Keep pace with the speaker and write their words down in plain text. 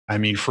I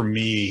mean, for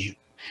me,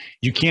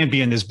 you can't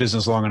be in this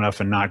business long enough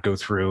and not go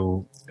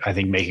through, I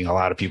think, making a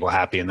lot of people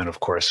happy. And then, of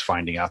course,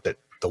 finding out that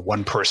the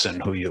one person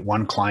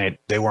one client,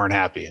 they weren't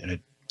happy, and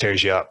it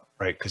tears you up,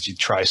 right? Because you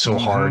try so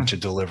hard to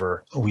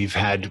deliver. When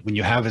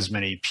you have as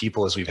many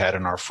people as we've had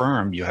in our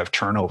firm, you have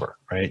turnover,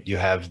 right?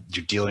 You're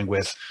dealing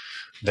with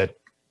that.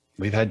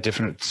 We've had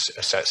different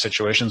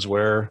situations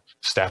where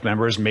staff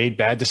members made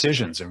bad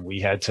decisions and we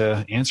had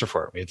to answer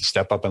for it. We had to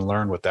step up and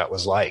learn what that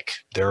was like.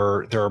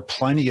 There are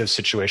plenty of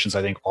situations,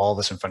 I think all of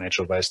us in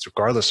financial advice,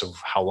 regardless of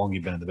how long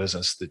you've been in the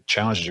business, the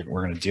challenges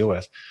we're going to deal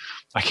with.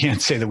 I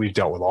can't say that we've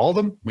dealt with all of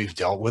them. We've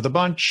dealt with a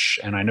bunch.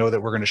 And I know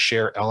that we're going to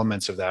share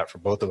elements of that for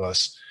both of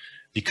us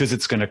because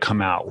it's going to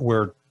come out.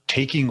 We're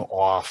taking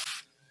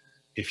off,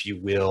 if you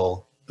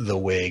will, the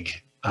wig.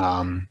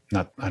 I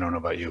don't know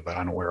about you, but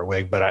I don't wear a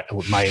wig, but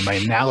my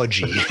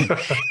analogy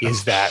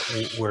is that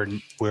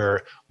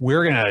we're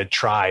going to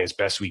try as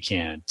best we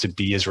can to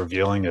be as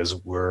revealing as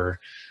we're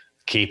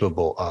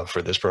capable of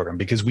for this program,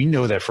 because we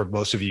know that for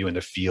most of you in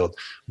the field,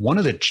 one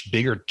of the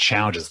bigger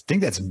challenges, the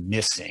thing that's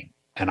missing,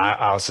 and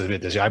I'll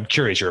submit this, I'm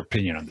curious your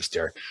opinion on this,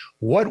 Derek,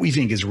 what we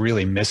think is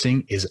really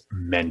missing is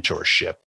mentorship.